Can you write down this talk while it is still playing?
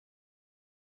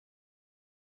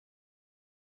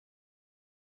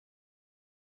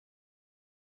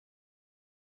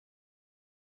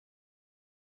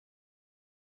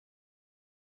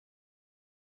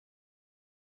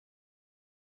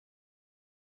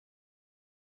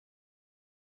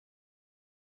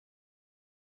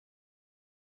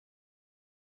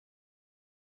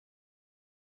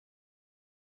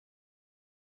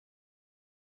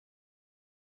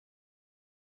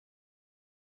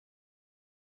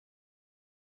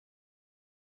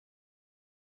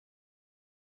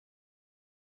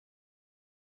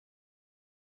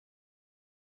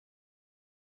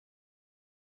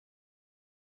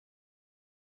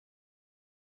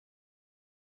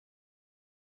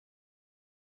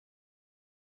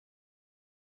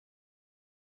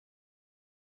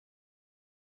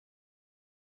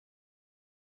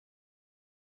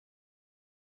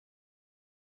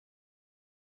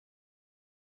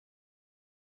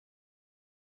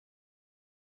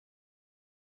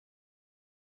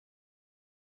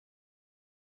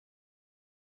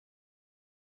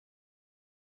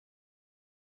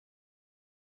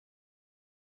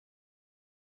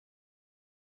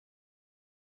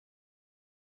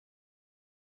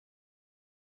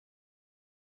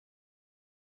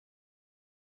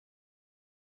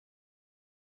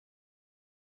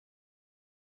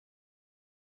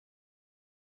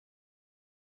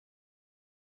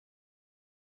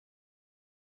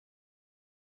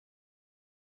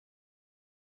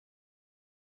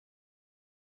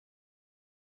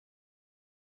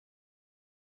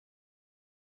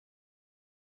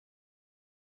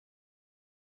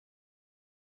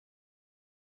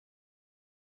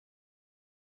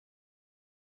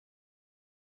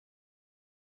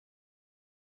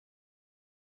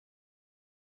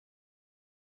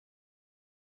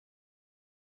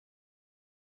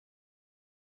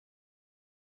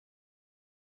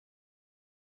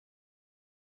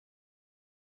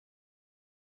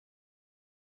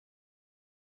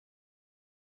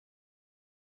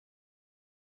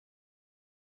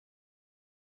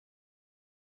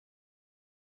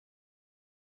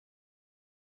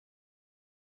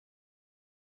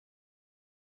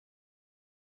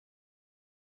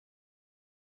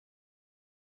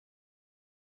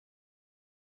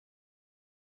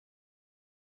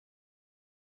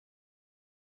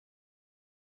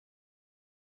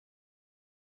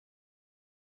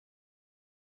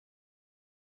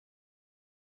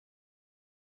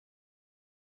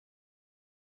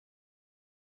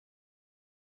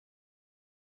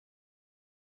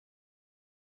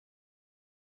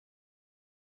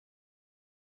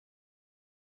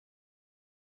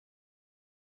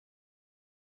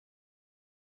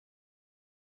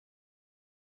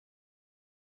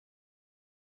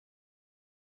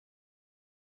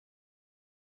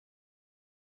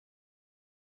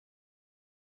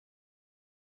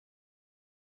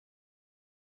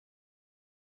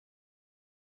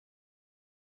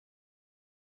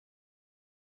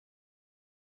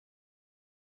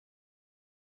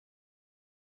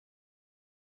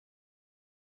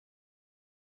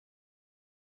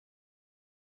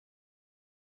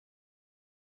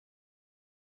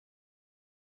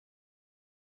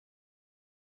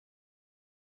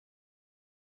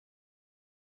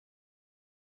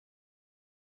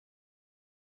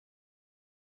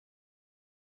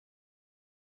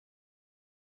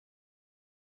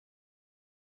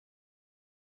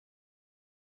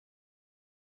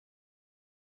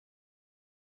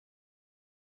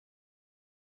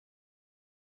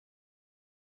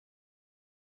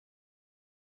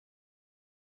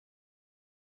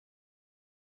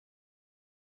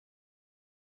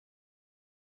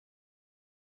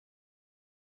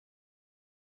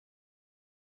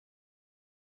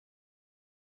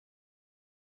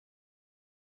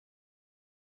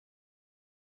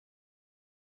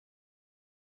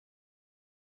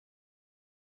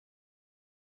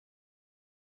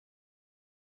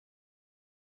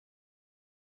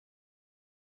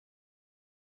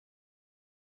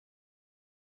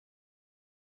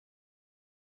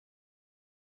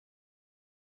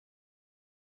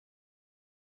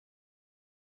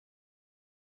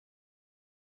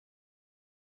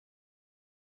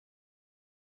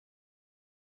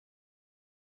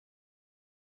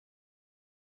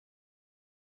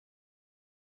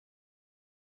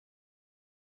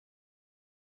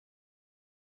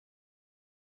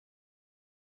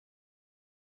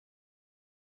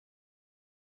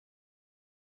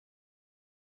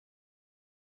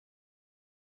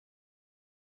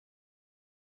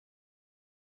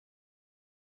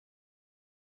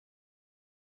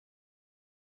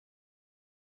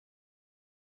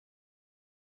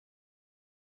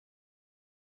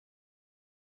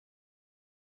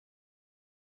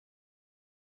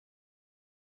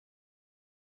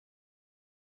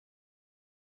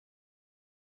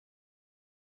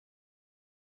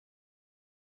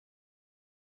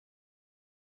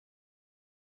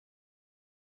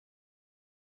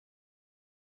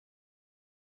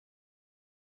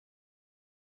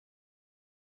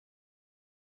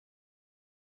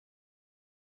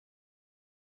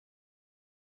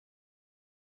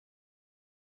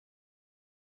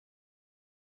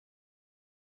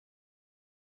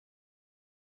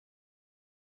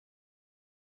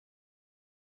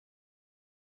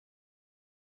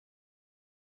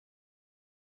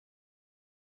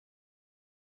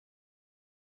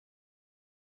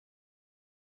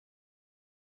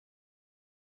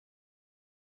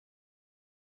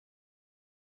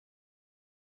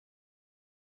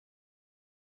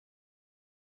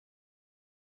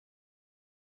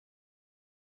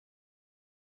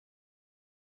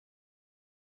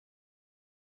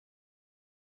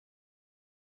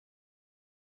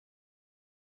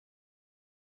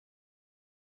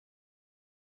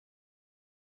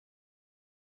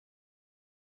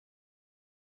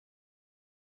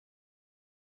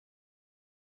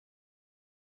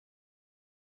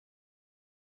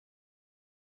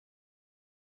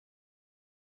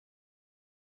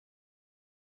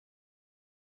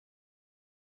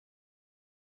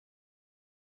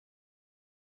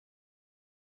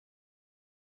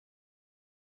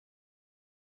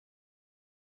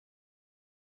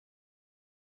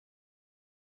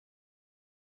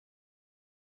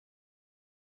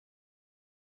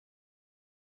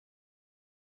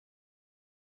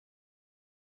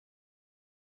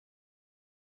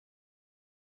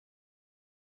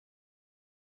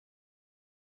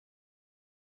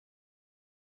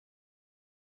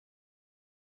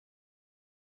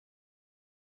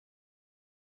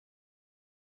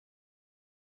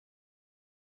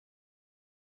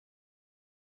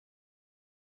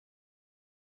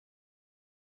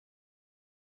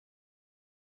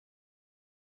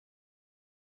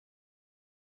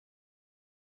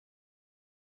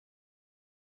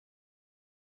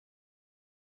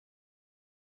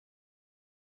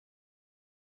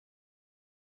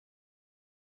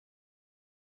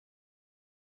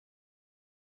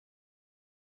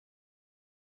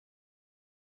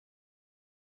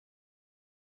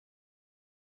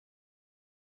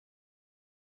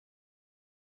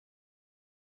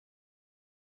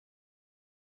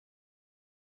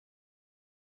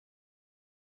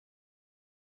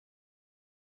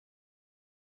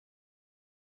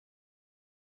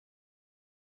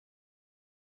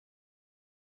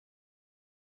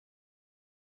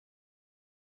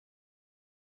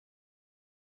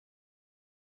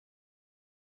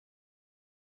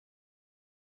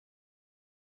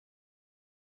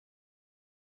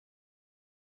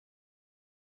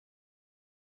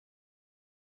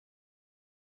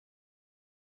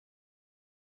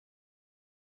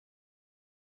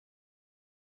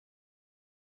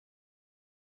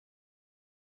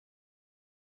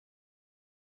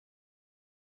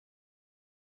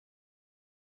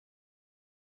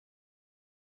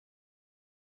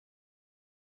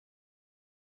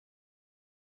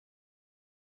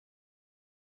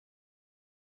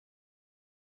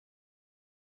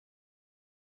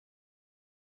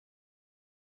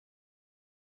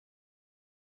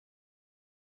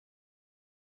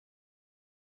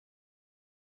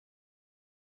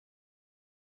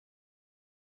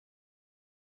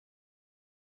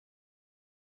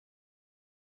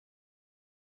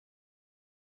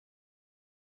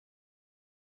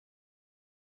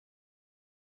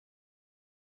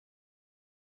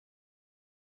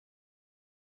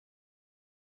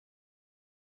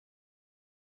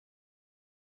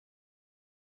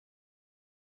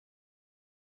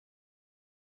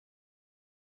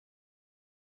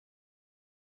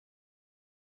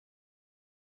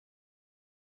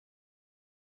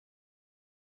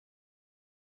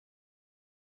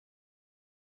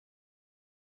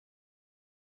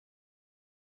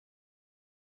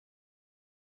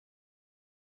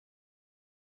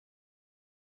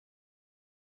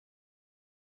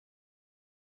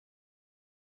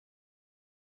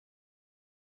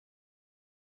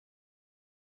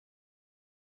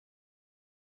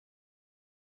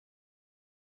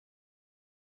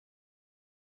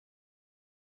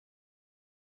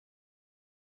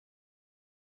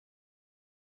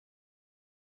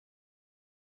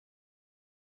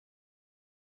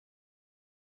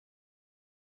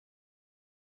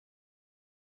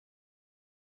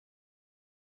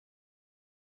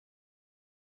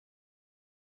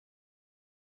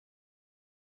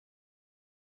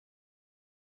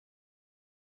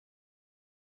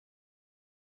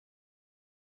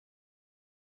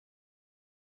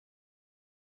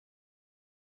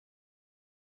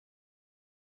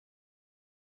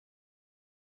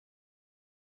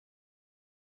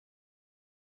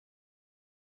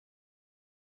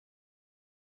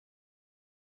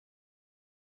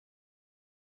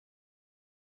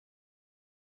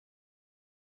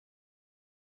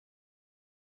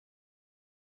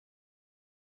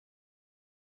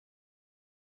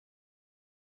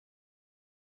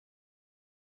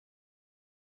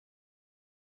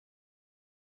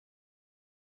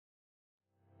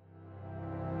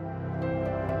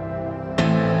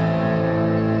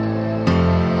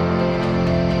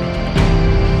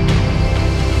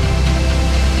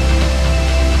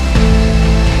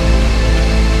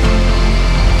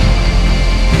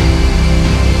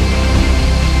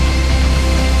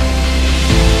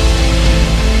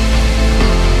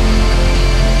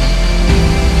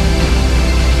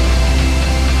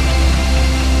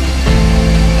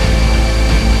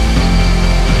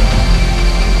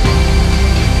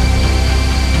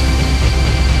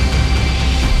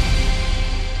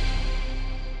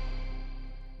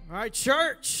right,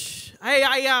 church. Hey,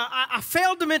 I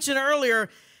failed to mention earlier,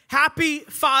 happy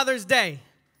Father's Day.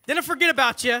 Didn't forget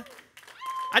about you.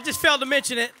 I just failed to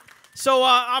mention it. So,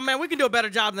 man, we can do a better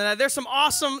job than that. There's some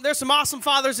awesome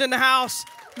fathers in the house.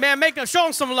 Man, show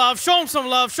them some love, show them some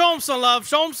love, show them some love,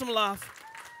 show them some love.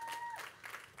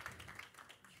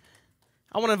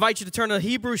 I want to invite you to turn to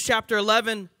Hebrews chapter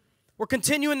 11. We're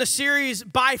continuing the series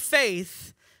by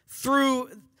faith through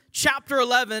chapter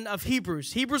 11 of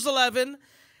Hebrews. Hebrews 11,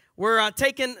 we're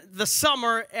taking the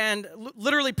summer and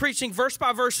literally preaching verse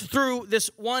by verse through this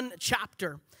one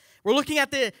chapter. We're looking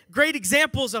at the great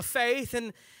examples of faith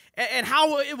and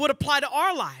how it would apply to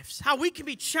our lives, how we can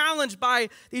be challenged by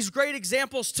these great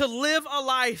examples to live a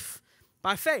life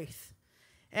by faith.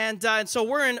 And so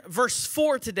we're in verse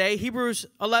 4 today, Hebrews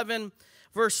 11,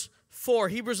 verse 4.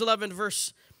 Hebrews 11,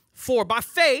 verse 4. By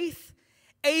faith,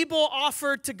 Abel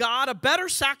offered to God a better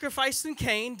sacrifice than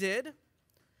Cain did.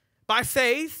 By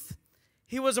faith,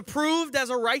 he was approved as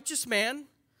a righteous man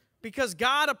because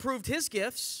God approved his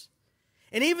gifts.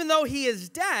 And even though he is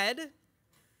dead,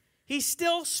 he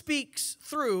still speaks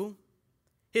through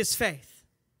his faith.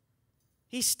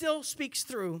 He still speaks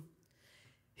through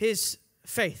his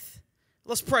faith.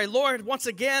 Let's pray. Lord, once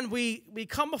again, we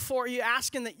come before you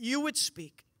asking that you would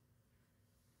speak.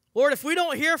 Lord, if we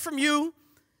don't hear from you,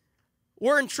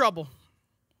 we're in trouble.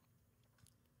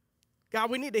 God,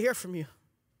 we need to hear from you.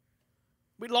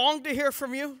 We long to hear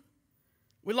from you.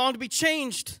 We long to be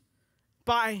changed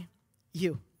by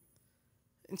you.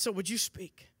 And so would you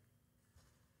speak?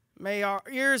 May our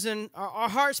ears and our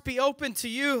hearts be open to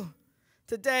you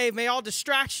today. May all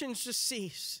distractions just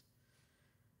cease.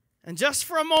 And just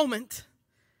for a moment,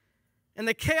 in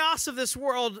the chaos of this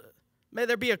world, may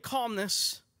there be a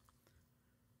calmness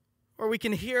where we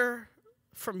can hear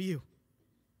from you.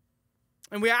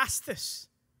 And we ask this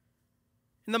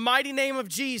in the mighty name of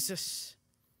Jesus.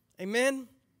 Amen.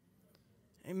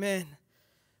 Amen.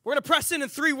 We're going to press in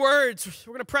three words.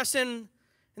 We're going to press in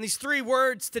these three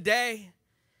words today.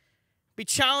 Be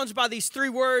challenged by these three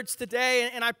words today.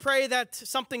 And I pray that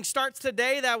something starts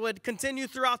today that would continue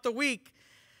throughout the week.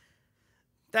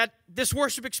 That this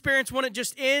worship experience wouldn't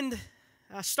just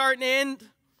start and end,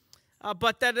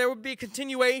 but that there would be a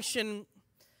continuation.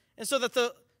 And so that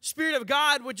the Spirit of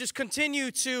God would just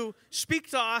continue to speak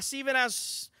to us even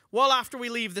as well after we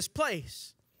leave this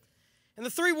place. And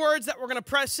the three words that we're going to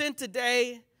press in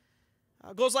today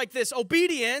goes like this: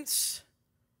 obedience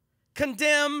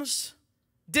condemns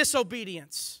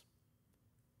disobedience.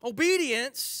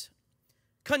 Obedience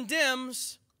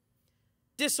condemns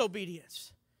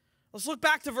disobedience. Let's look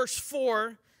back to verse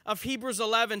 4 of Hebrews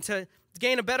 11 to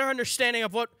gain a better understanding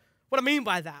of what I mean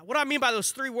by that. What do I mean by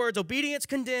those three words? Obedience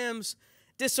condemns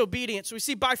disobedience. We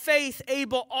see by faith,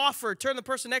 Abel offered. Turn to the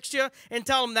person next to you and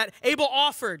tell them that Abel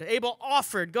offered. Abel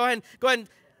offered. Go ahead.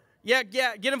 Yeah,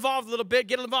 get involved a little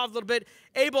bit.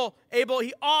 Abel,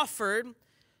 he offered.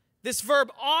 This verb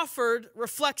offered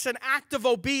reflects an act of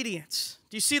obedience.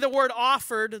 Do you see the word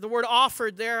offered? The word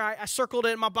offered there, I circled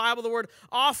it in my Bible. The word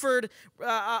offered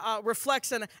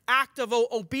reflects an act of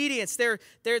obedience.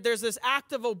 There's this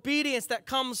act of obedience that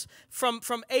comes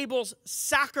from Abel's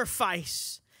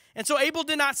sacrifice. And so Abel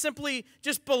did not simply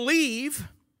just believe.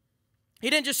 He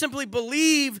didn't just simply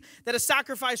believe that a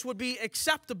sacrifice would be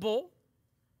acceptable.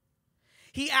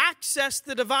 He accessed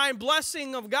the divine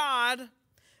blessing of God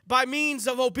by means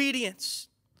of obedience.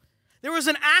 There was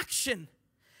an action.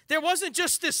 There wasn't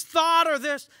just this thought or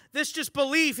this just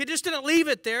belief. He just didn't leave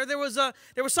it there. There was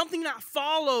something that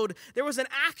followed. There was an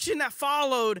action that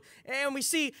followed. And we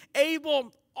see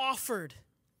Abel offered.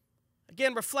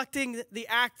 Again, reflecting the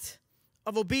act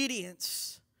of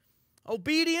obedience.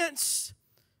 Obedience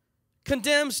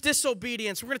condemns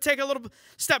disobedience. We're going to take a little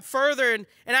step further and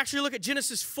actually look at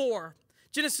Genesis 4.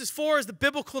 Genesis 4 is the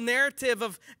biblical narrative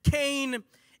of Cain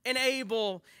and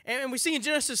Abel. And we see in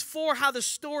Genesis 4 how the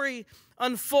story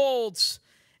unfolds.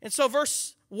 And so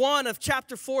verse 1 of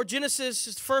chapter 4, Genesis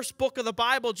is the first book of the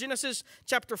Bible. Genesis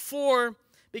chapter 4,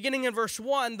 beginning in verse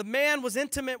 1, the man was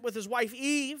intimate with his wife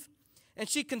Eve, and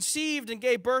she conceived and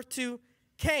gave birth to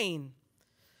Cain.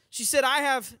 She said, I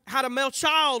have had a male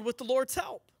child with the Lord's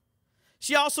help.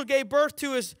 She also gave birth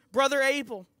to his brother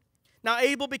Abel. Now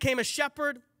Abel became a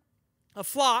shepherd of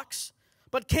flocks,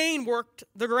 but Cain worked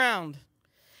the ground.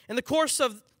 In the course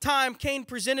of time, Cain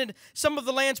presented some of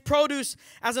the land's produce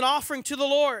as an offering to the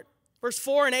Lord. Verse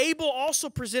 4, and Abel also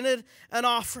presented an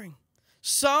offering,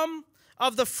 some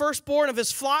of the firstborn of his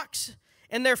flocks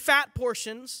and their fat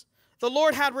portions. The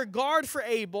Lord had regard for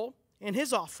Abel and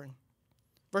his offering.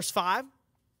 Verse 5,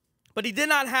 but he did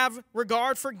not have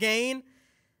regard for Cain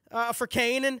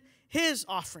and his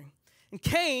offering. And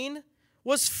Cain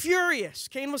was furious.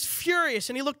 Cain was furious,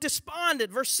 and he looked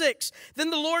despondent. Verse 6, then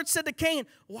the Lord said to Cain,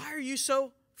 why are you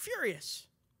so furious?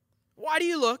 Why do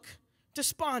you look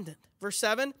despondent? Verse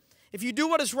 7, if you do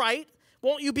what is right,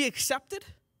 won't you be accepted?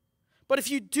 But if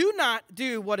you do not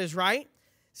do what is right,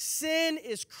 sin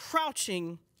is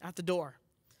crouching at the door.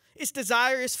 Its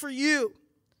desire is for you,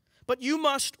 but you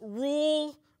must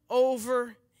rule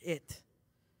over it.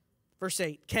 Verse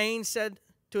 8, Cain said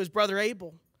to his brother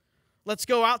Abel, let's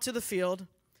go out to the field.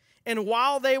 And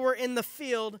while they were in the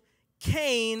field,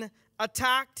 Cain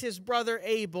attacked his brother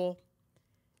Abel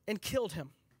and killed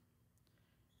him.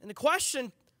 And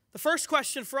the first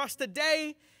question for us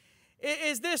today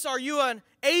is this: are you an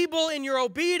Abel in your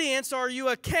obedience, or are you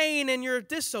a Cain in your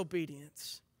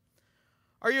disobedience?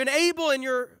 Are you an Abel in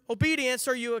your obedience,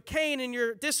 or are you a Cain in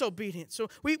your disobedience? So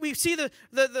we see the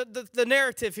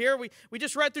narrative here. We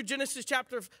just read through Genesis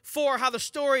chapter 4, how the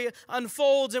story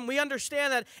unfolds, and we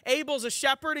understand that Abel's a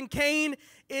shepherd and Cain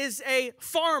is a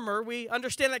farmer. We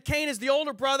understand that Cain is the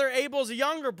older brother, Abel's a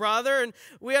younger brother, and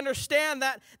we understand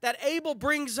that Abel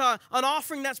brings an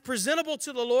offering that's presentable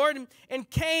to the Lord, and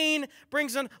Cain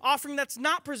brings an offering that's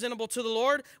not presentable to the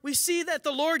Lord. We see that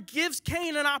the Lord gives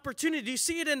Cain an opportunity. You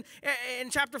see it in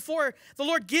chapter 4. The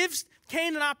Lord gives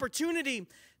Cain an opportunity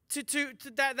to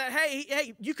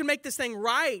hey, you can make this thing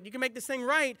right. You can make this thing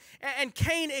right. And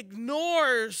Cain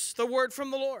ignores the word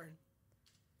from the Lord.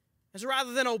 And so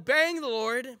rather than obeying the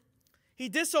Lord, he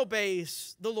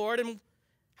disobeys the Lord. And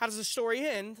how does the story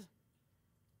end?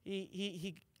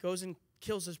 He goes and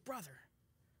kills his brother.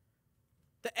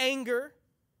 The anger,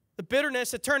 the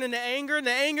bitterness had turned into anger, and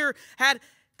the anger had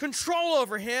control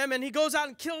over him, and he goes out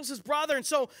and kills his brother. And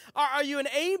so are you an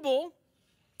Abel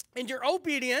in your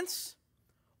obedience,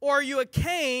 or are you a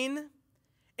Cain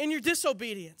in your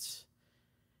disobedience?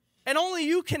 And only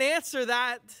you can answer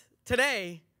that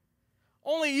today.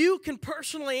 Only you can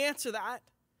personally answer that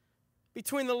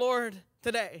between the Lord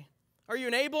today. Are you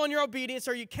an Abel in your obedience,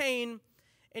 or are you Cain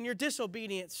in your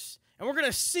disobedience? And we're going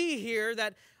to see here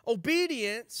that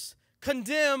obedience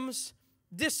condemns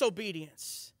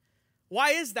disobedience.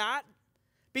 Why is that?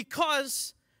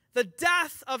 Because the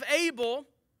death of Abel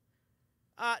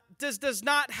does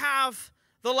not have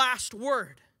the last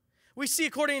word. We see,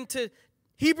 according to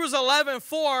Hebrews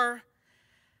 11:4,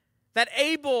 that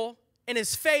Abel in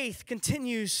his faith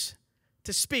continues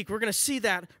to speak. We're going to see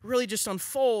that really just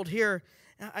unfold here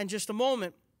in just a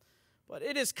moment. But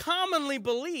it is commonly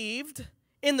believed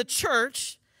in the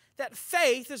church that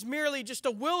faith is merely just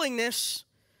a willingness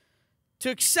to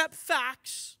accept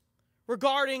facts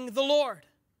regarding the Lord.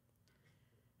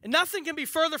 And nothing can be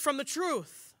further from the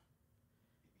truth.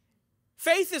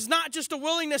 Faith is not just a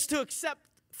willingness to accept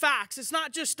facts. It's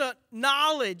not just a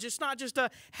knowledge. It's not just a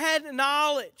head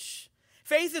knowledge.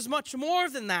 Faith is much more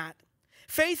than that.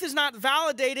 Faith is not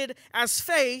validated as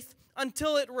faith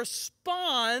until it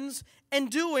responds in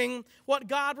doing what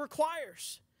God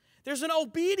requires. There's an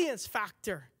obedience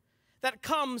factor that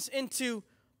comes into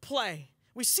play.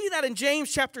 We see that in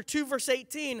James chapter 2, verse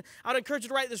 18. I'd encourage you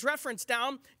to write this reference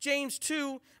down. James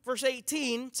 2, verse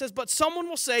 18 says, but someone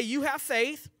will say, you have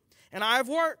faith, and I have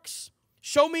works.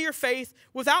 Show me your faith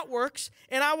without works,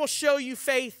 and I will show you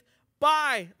faith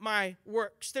by my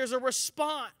works. There's a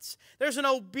response. There's an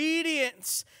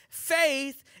obedience.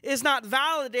 Faith is not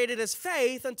validated as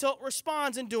faith until it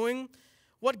responds in doing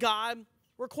what God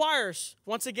requires.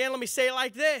 Once again, let me say it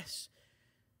like this.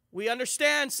 We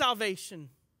understand salvation.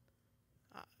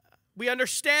 We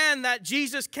understand that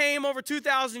Jesus came over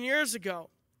 2,000 years ago.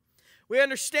 We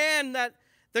understand that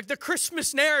the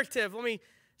Christmas narrative, let me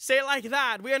say it like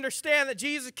that. We understand that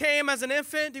Jesus came as an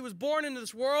infant. He was born into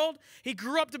this world. He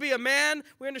grew up to be a man.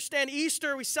 We understand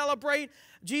Easter. We celebrate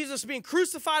Jesus being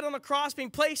crucified on the cross, being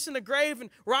placed in the grave,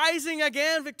 and rising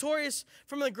again victorious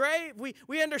from the grave.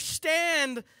 We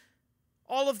understand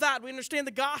all of that. We understand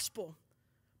the gospel.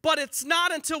 But it's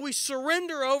not until we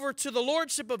surrender over to the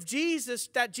lordship of Jesus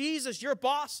that Jesus, you're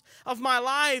boss of my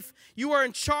life. You are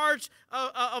in charge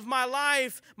of my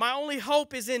life. My only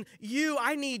hope is in you.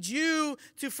 I need you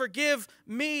to forgive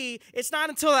me. It's not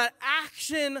until that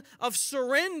action of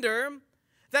surrender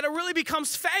that it really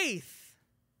becomes faith.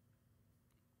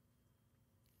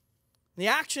 The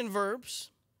action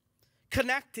verbs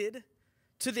connected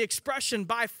to the expression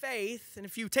by faith, and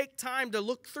if you take time to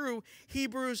look through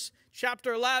Hebrews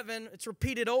chapter 11, it's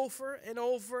repeated over and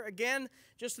over again,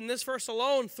 just in this verse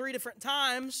alone, 3 different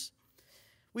times.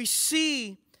 We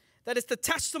see that it's the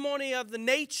testimony of the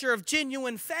nature of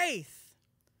genuine faith.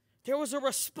 There was a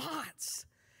response.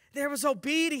 There was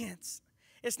obedience.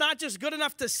 It's not just good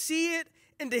enough to see it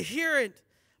and to hear it,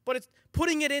 but it's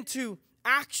putting it into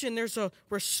action, there's a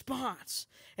response.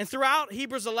 And throughout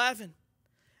Hebrews 11,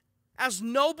 as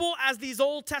noble as these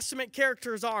Old Testament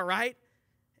characters are, right?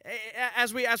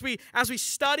 As we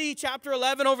study chapter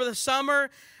 11 over the summer,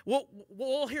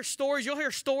 we'll hear stories. You'll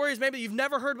hear stories maybe you've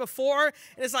never heard before.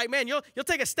 And it's like, man, you'll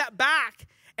take a step back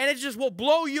and it just will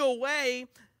blow you away.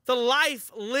 The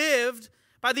life lived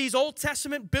by these Old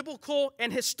Testament biblical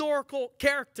and historical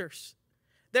characters.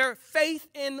 Their faith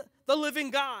in the living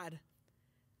God.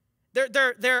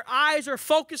 Their eyes are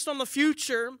focused on the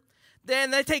future.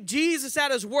 Then they take Jesus at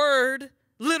his word,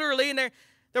 literally, and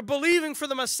they're believing for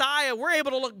the Messiah. We're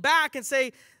able to look back and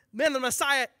say, man, the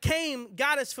Messiah came.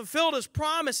 God has fulfilled his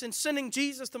promise in sending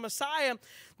Jesus, the Messiah.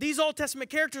 These Old Testament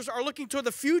characters are looking toward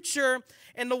the future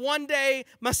and the one day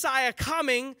Messiah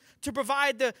coming to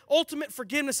provide the ultimate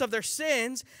forgiveness of their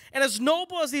sins. And as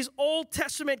noble as these Old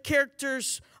Testament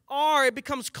characters are, it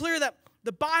becomes clear that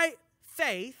the by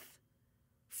faith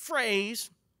phrase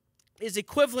is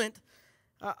equivalent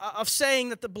of saying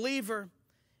that the believer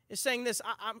is saying this: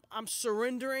 I'm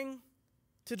surrendering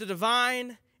to the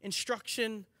divine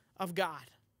instruction of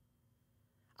God.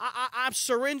 I'm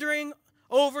surrendering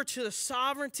over to the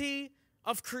sovereignty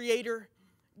of Creator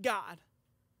God.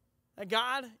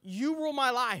 God, you rule my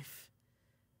life.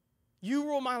 You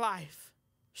rule my life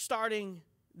starting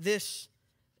this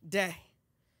day.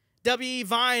 W.E.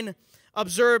 Vine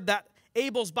observed that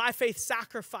Abel's by faith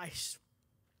sacrifice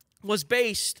was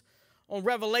based on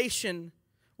revelation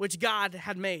which God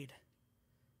had made.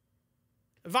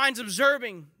 Vine's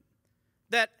observing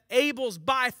that Abel's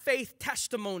by faith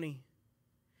testimony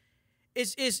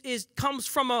comes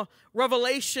from a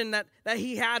revelation that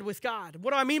he had with God.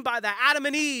 What do I mean by that? Adam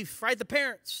and Eve, right? The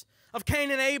parents of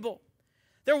Cain and Abel.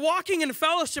 They're walking in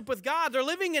fellowship with God. They're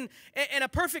living in a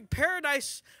perfect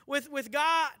paradise with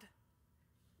God.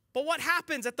 But what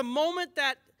happens at the moment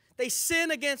that they sin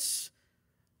against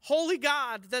holy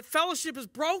God, that fellowship is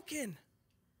broken?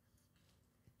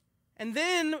 And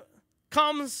then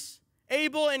comes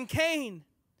Abel and Cain.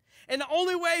 And the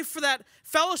only way for that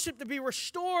fellowship to be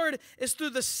restored is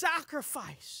through the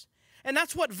sacrifice. And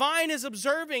that's what Vine is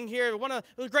observing here. One of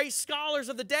the great scholars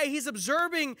of the day, he's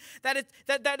observing that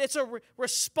it's a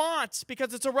response,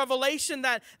 because it's a revelation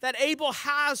that Abel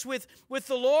has with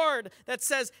the Lord that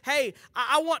says, hey,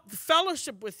 I want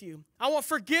fellowship with you. I want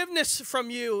forgiveness from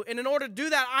you. And in order to do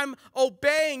that, I'm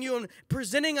obeying you and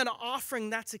presenting an offering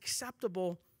that's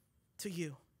acceptable to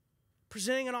you.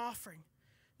 Presenting an offering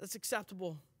that's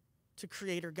acceptable to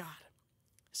Creator God.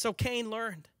 So Cain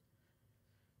learned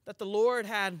that the Lord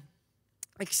had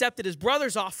accepted his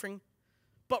brother's offering,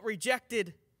 but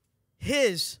rejected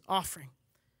his offering.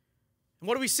 And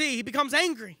what do we see? He becomes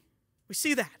angry. We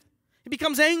see that. He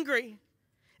becomes angry. And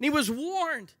he was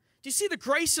warned. Do you see the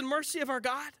grace and mercy of our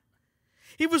God?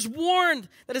 He was warned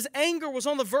that his anger was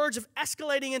on the verge of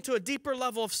escalating into a deeper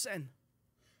level of sin.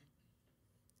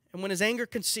 And when his anger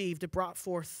conceived, it brought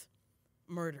forth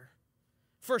murder.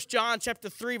 1 John chapter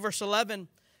 3, verse 11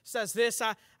 says this.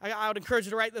 I would encourage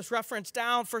you to write this reference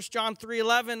down. 1 John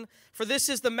 3:11. For this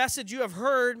is the message you have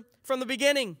heard from the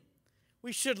beginning.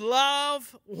 We should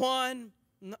love one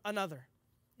another.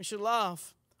 We should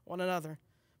love one another.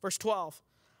 Verse 12.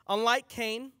 Unlike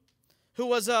Cain, who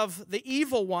was of the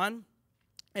evil one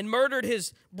and murdered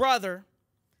his brother.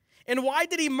 And why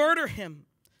did he murder him?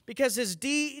 Because his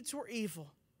deeds were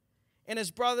evil and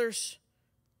his brothers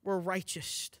were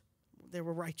righteous. They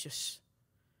were righteous.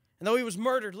 And though he was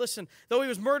murdered, listen, though he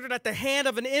was murdered at the hand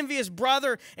of an envious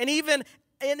brother, and even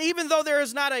though there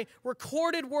is not a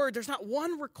recorded word, there's not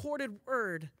one recorded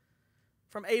word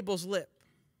from Abel's lip.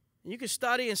 And you can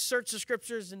study and search the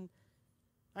scriptures, and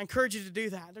I encourage you to do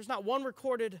that. There's not one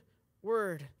recorded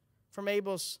word from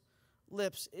Abel's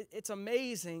lips. It's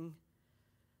amazing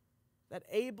that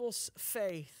Abel's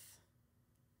faith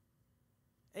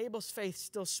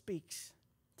still speaks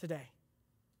today.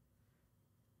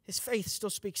 His faith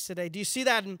still speaks today. Do you see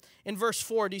that in verse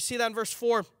 4? Do you see that in verse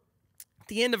 4? At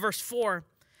the end of verse 4.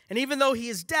 And even though he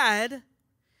is dead,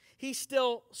 he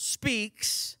still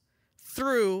speaks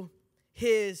through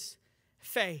his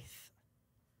faith.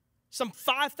 Some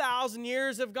 5,000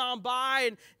 years have gone by,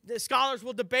 and the scholars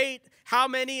will debate how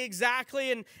many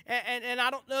exactly, and I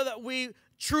don't know that we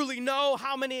truly know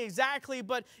how many exactly,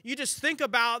 but you just think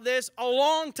about this. A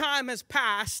long time has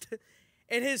passed,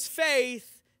 and his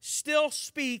faith still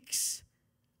speaks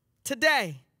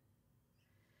today.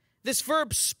 This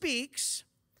verb speaks,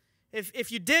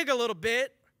 if you dig a little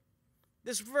bit,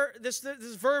 this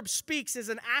verb speaks is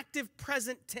an active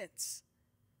present tense.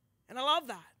 And I love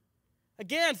that.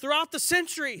 Again, throughout the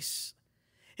centuries,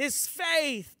 his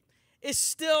faith is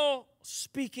still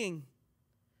speaking.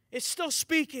 It's still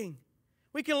speaking.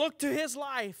 We can look to his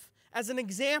life as an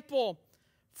example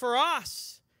for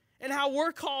us and how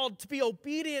we're called to be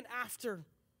obedient after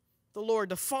the Lord,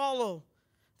 to follow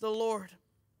the Lord.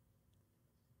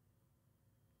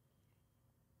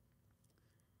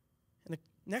 And the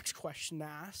next question to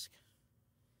ask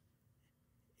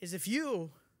is, if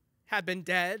you had been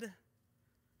dead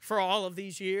for all of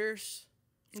these years,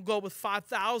 and go with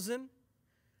 5,000,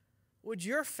 would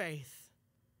your faith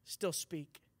still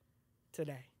speak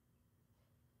today?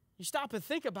 You stop and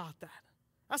think about that.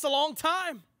 That's a long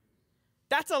time.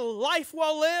 That's a life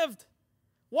well lived.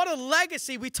 What a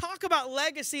legacy. We talk about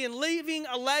legacy and leaving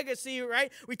a legacy,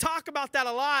 right? We talk about that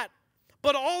a lot.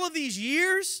 But all of these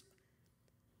years,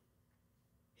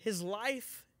 his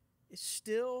life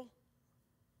still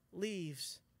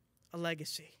leaves a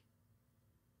legacy.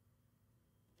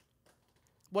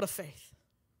 What a faith.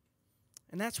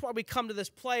 And that's why we come to this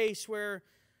place where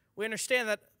we understand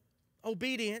that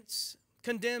obedience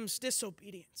condemns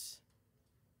disobedience.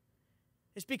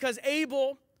 It's because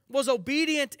Abel was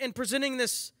obedient in presenting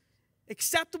this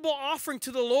acceptable offering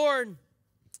to the Lord,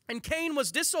 and Cain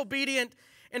was disobedient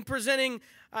in presenting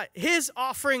his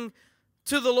offering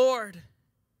to the Lord.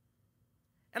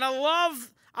 And I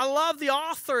love the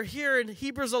author here in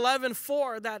Hebrews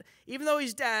 11:4, that even though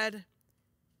he's dead,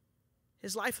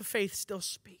 his life of faith still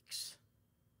speaks.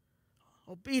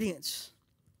 Obedience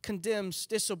condemns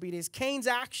disobedience. Cain's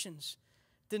actions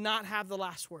did not have the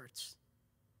last words.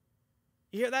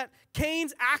 You hear that?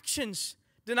 Cain's actions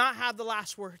did not have the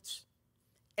last words.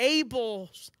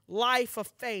 Abel's life of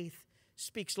faith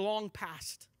speaks long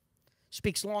past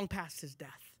his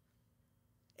death.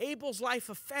 Abel's life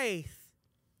of faith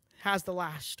has the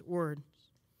last word.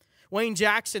 Wayne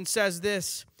Jackson says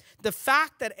this: the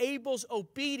fact that Abel's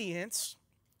obedience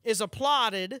is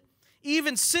applauded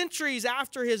even centuries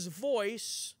after his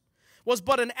voice was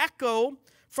but an echo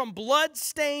from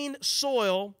blood-stained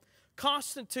soil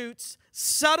constitutes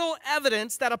subtle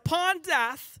evidence that upon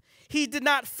death he did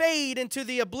not fade into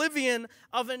the oblivion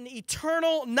of an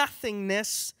eternal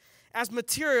nothingness, as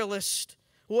materialists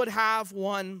would have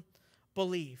one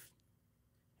believe.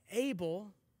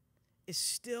 Abel is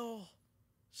still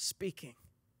speaking.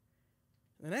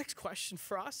 The next question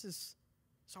for us is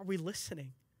are we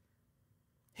listening?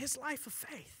 His life of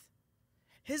faith,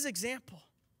 his example,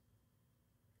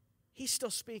 he's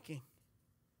still speaking.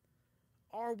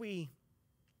 Are we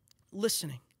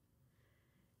listening?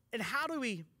 And how do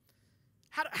we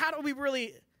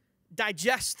really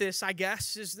digest this, I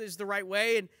guess, is the right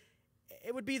way? And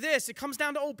it would be this: it comes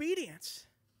down to obedience.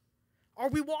 Are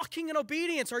we walking in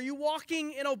obedience? Are you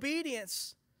walking in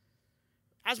obedience?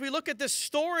 As we look at this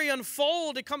story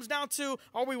unfold, it comes down to,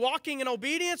 are we walking in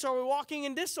obedience or are we walking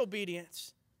in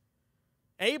disobedience?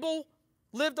 Abel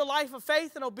lived a life of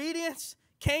faith and obedience.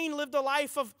 Cain lived a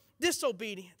life of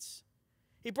disobedience.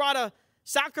 He brought a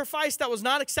sacrifice that was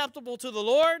not acceptable to the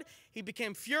Lord. He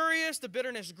became furious. The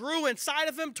bitterness grew inside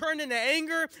of him, turned into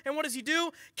anger. And what does he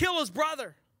do? Kill his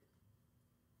brother.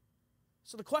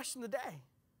 So the question today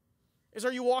is,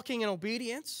 are you walking in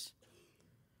obedience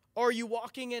or are you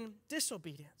walking in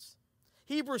disobedience?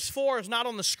 Hebrews 4 is not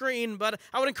on the screen, but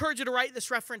I would encourage you to write this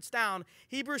reference down.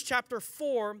 Hebrews chapter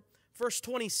 4, verse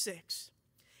 26.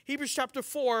 Hebrews chapter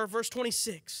 4, verse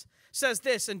 26 says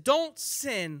this: and don't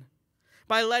sin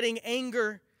by letting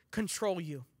anger control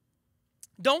you.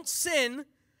 Don't sin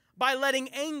by letting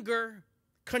anger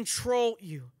control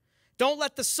you. Don't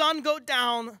let the sun go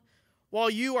down while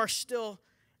you are still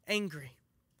angry.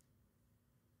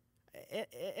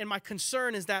 And my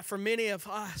concern is that for many of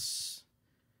us,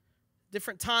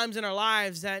 different times in our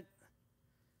lives, that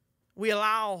we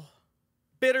allow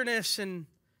bitterness and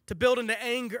to build into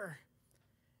anger,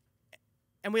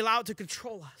 and we allow it to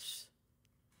control us.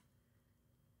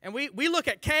 And we look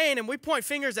at Cain and we point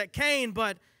fingers at Cain,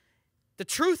 but the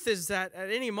truth is that at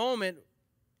any moment,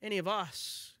 any of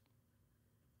us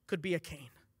could be a Cain.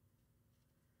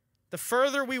 The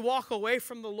further we walk away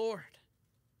from the Lord,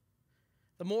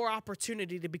 the more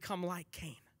opportunity to become like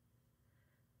Cain.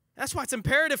 That's why it's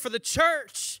imperative for the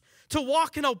church to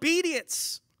walk in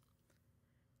obedience,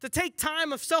 to take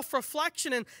time of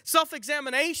self-reflection and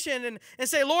self-examination and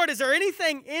say, Lord, is there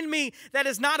anything in me that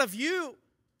is not of you?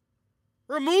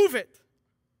 Remove it.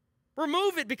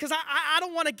 Remove it, because I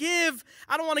don't want to give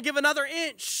another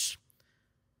inch,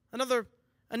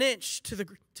 an inch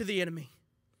to the enemy.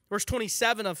 Verse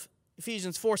 27 of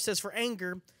Ephesians 4 says, for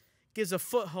anger gives a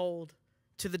foothold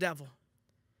to the devil.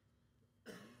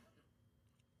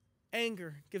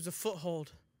 Anger gives a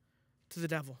foothold to the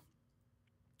devil.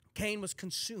 Cain was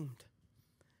consumed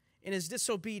in his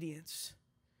disobedience.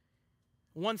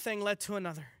 One thing led to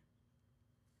another.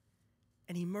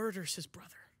 and he murders his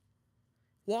brother,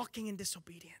 walking in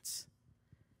disobedience.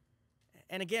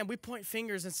 And again, we point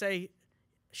fingers and say,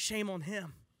 shame on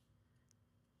him.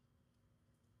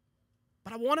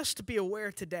 But I want us to be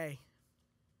aware today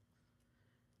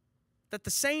that the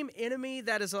same enemy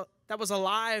that was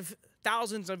alive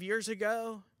thousands of years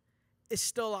ago is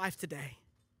still alive today.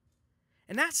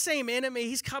 And that same enemy,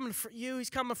 he's coming for you, he's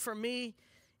coming for me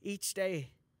each day.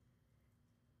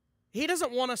 He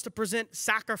doesn't want us to present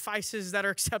sacrifices that are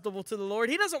acceptable to the Lord.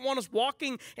 He doesn't want us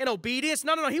walking in obedience.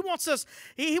 No. He wants us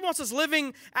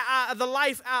living the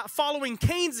life following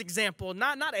Cain's example,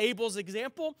 not Abel's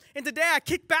example. And today I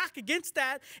kick back against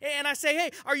that and I say, hey,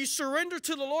 are you surrendered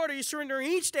to the Lord? Are you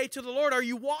surrendering each day to the Lord? Are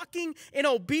you walking in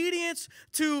obedience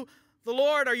to the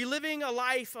Lord? Are you living a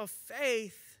life of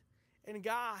faith in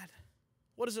God?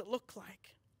 What does it look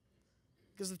like?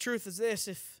 Because the truth is this,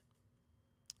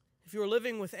 if you're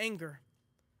living with anger,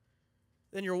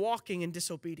 then you're walking in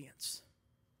disobedience.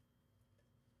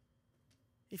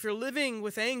 If you're living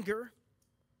with anger,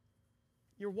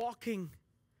 you're walking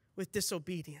with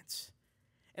disobedience.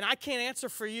 And I can't answer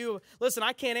for you. Listen,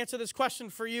 I can't answer this question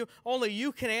for you. Only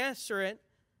you can answer it.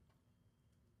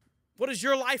 What does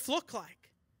your life look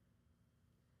like?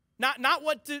 Not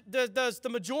what does the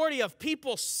majority of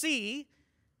people see,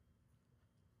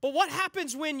 but what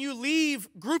happens when you leave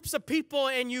groups of people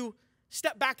and you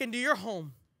step back into your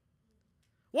home?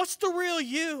 What's the real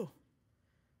you?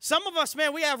 Some of us,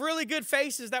 man, we have really good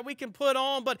faces that we can put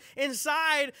on, but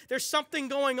inside there's something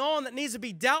going on that needs to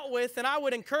be dealt with, and I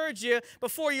would encourage you,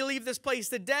 before you leave this place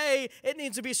today, it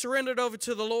needs to be surrendered over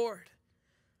to the Lord.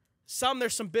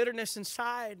 There's some bitterness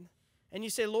inside, and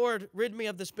you say, Lord, rid me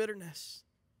of this bitterness.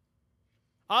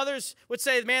 Others would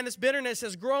say, man, this bitterness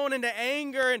has grown into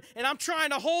anger, and I'm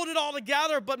trying to hold it all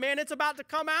together, but man, it's about to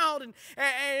come out.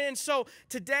 And so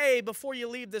today, before you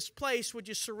leave this place, would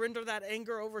you surrender that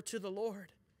anger over to the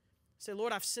Lord? Say,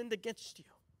 Lord, I've sinned against you.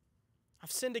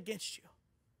 I've sinned against you.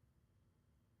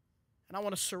 And I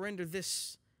want to surrender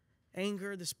this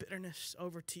anger, this bitterness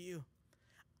over to you.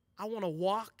 I want to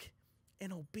walk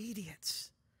in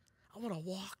obedience. I want to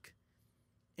walk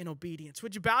in obedience.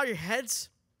 Would you bow your heads?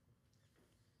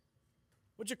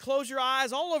 Would you close your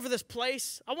eyes all over this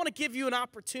place? I want to give you an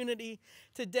opportunity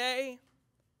today.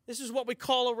 This is what we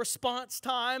call a response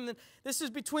time. This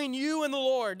is between you and the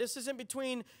Lord. This isn't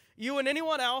between you and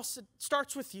anyone else. It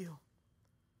starts with you.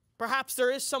 Perhaps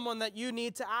there is someone that you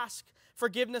need to ask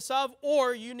forgiveness of,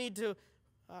 or you need to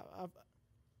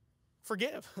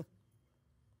forgive. And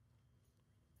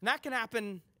that can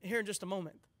happen here in just a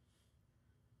moment.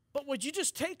 But would you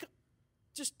just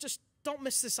don't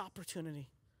miss this opportunity.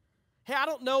 Hey, I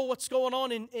don't know what's going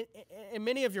on in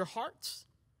many of your hearts,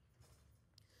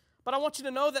 but I want you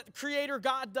to know that the Creator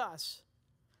God does.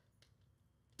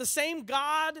 The same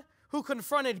God who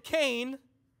confronted Cain,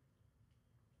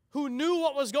 who knew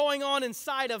what was going on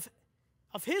inside of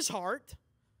his heart,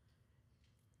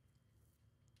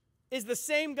 is the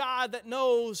same God that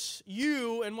knows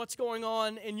you and what's going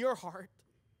on in your heart.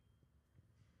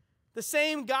 The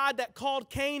same God that called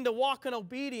Cain to walk in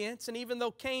obedience, and even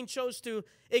though Cain chose to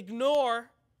ignore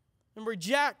and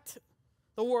reject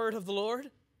the word of the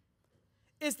Lord,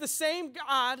 is the same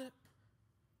God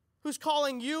who's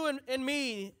calling you and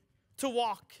me to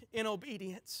walk in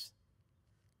obedience.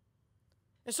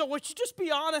 And so would you just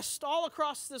be honest all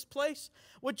across this place?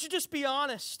 Would you just be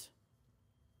honest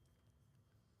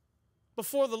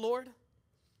before the Lord?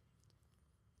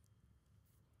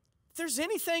 If there's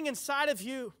anything inside of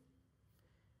you,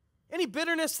 any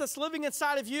bitterness that's living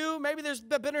inside of you, maybe there's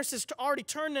the bitterness is already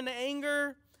turned into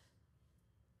anger.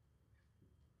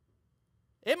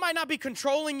 It might not be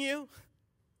controlling you.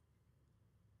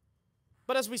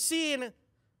 But as we see in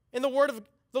the word of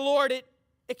the Lord,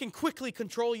 it can quickly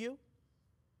control you.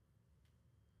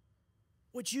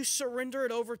 Would you surrender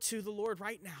it over to the Lord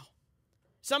right now?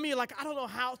 Some of you are like, I don't know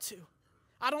how to.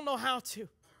 I don't know how to.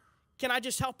 Can I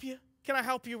just help you? Can I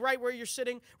help you right where you're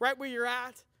sitting, right where you're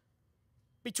at?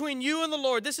 Between you and the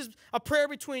Lord. This is a prayer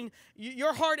between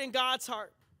your heart and God's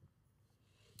heart.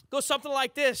 Go something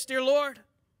like this. Dear Lord,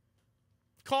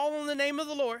 call on the name of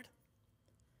the Lord.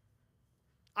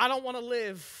 I don't want to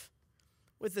live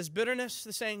with this bitterness,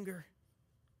 this anger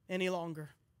any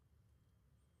longer.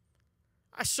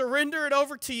 I surrender it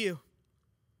over to you.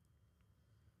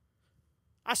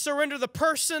 I surrender the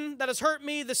person that has hurt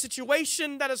me, the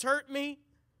situation that has hurt me.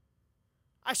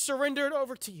 I surrender it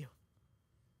over to you.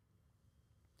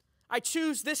 I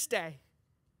choose this day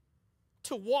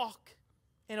to walk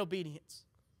in obedience.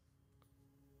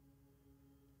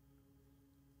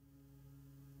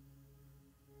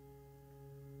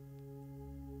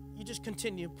 You just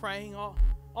continue praying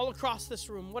all across this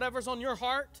room, whatever's on your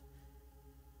heart,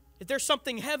 if there's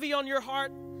something heavy on your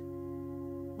heart,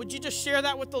 would you just share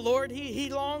that with the Lord? He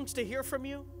longs to hear from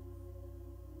you.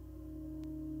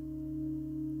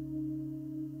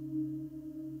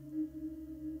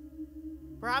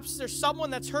 Perhaps there's someone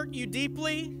that's hurt you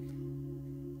deeply,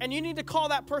 and you need to call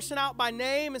that person out by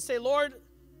name and say, Lord,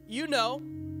 you know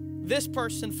this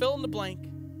person, fill in the blank,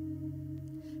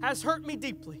 has hurt me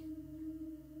deeply.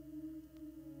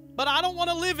 But I don't want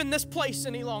to live in this place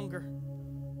any longer.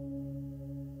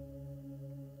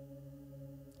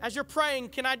 As you're praying,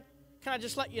 can I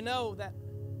just let you know that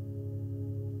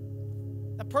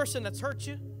the person that's hurt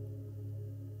you,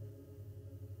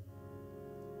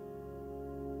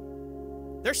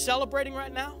 they're celebrating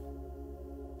right now.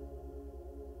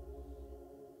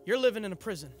 You're living in a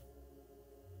prison.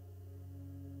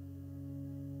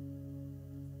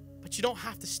 But you don't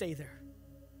have to stay there.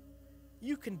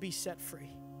 You can be set free.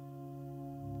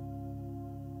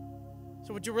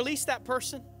 So would you release that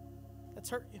person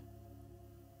that's hurt you?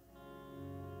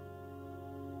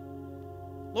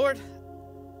 Lord,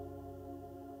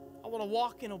 I want to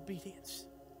walk in obedience.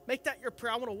 Make that your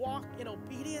prayer. I want to walk in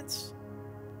obedience.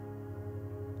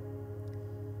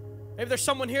 Maybe there's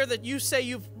someone here that you say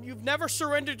you've never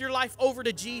surrendered your life over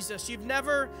to Jesus. You've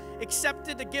never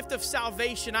accepted the gift of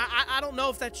salvation. I don't know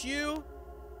if that's you.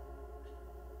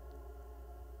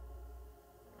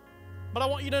 But I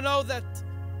want you to know that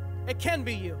it can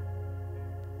be you.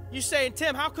 You saying,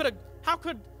 Tim, how could a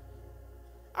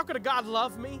God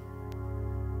love me?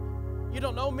 You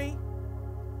don't know me?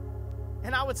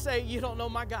 And I would say, you don't know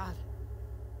my God.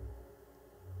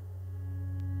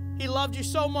 He loved you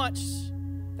so much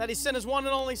that he sent his one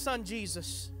and only son,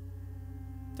 Jesus,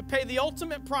 to pay the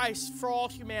ultimate price for all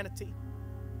humanity.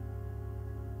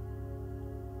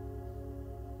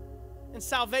 And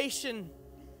salvation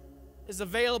is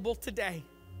available today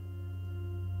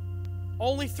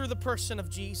only through the person of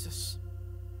Jesus,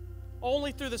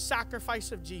 only through the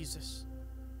sacrifice of Jesus.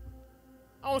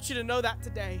 I want you to know that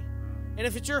today. And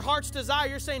if it's your heart's desire,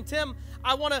 you're saying, Tim,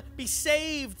 I want to be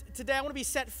saved today. I want to be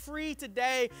set free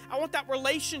today. I want that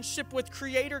relationship with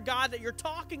Creator God that you're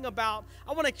talking about.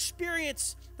 I want to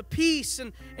experience the peace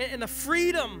and the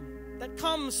freedom that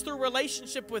comes through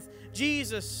relationship with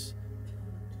Jesus.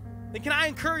 Then can I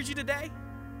encourage you today?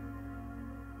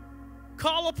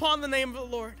 Call upon the name of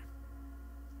the Lord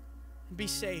and be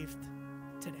saved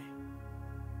today.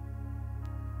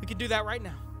 We can do that right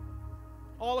now.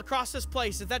 All across this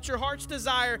place. If that's your heart's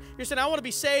desire, you're saying, I want to be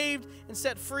saved and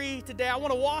set free today. I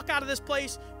want to walk out of this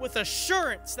place with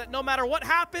assurance that no matter what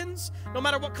happens, no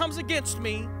matter what comes against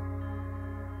me,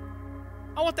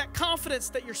 I want that confidence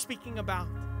that you're speaking about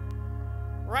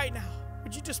right now.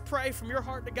 Would you just pray from your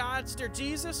heart to God? Dear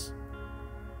Jesus,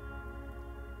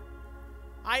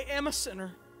 I am a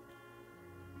sinner,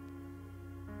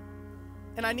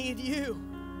 and I need you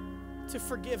to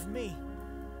forgive me.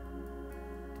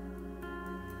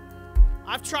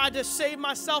 I've tried to save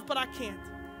myself, but I can't.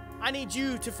 I need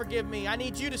you to forgive me. I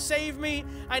need you to save me.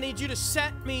 I need you to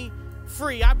set me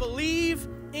free. I believe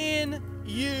in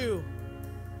you.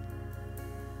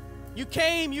 You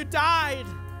came, you died,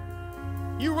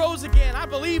 you rose again. I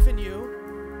believe in you.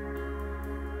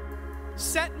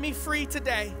 Set me free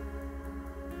today.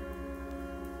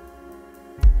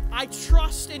 I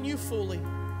trust in you fully.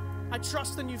 I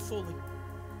trust in you fully.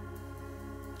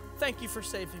 Thank you for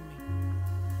saving me.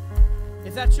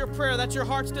 If that's your prayer, that's your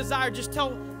heart's desire, just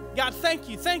tell God, thank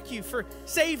you for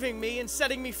saving me and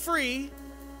setting me free.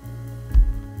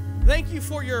 Thank you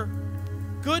for your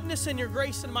goodness and your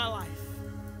grace in my life.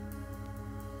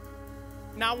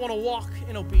 Now I want to walk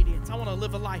in obedience. I want to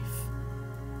live a life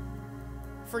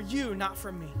for you, not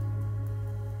for me.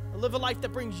 I live a life that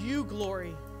brings you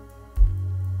glory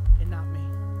and not me.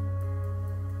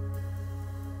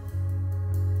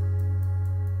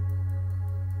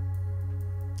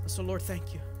 So, Lord,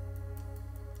 thank you.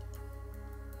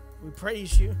 We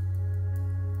praise you.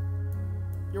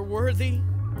 You're worthy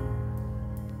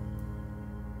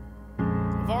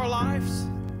of our lives.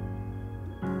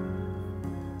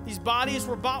 These bodies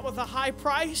were bought with a high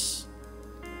price,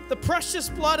 the precious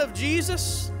blood of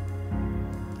Jesus.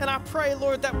 And I pray,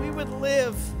 Lord, that we would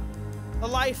live a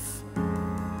life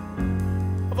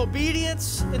of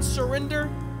obedience and surrender.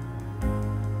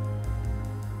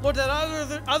 Lord, that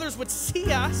others would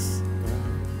see us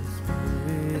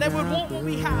and they would want what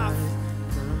we have.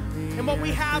 And what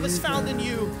we have is found in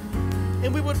you.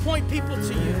 And we would point people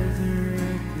to you.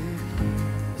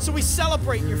 So we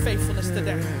celebrate your faithfulness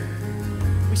today.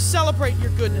 We celebrate your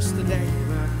goodness today.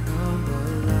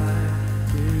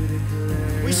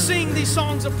 We sing these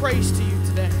songs of praise to you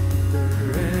today.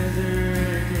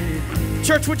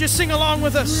 Church, would you sing along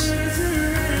with us?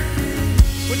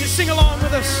 Would you sing along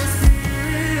with us?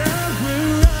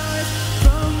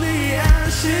 From the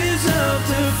ashes of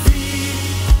defeat.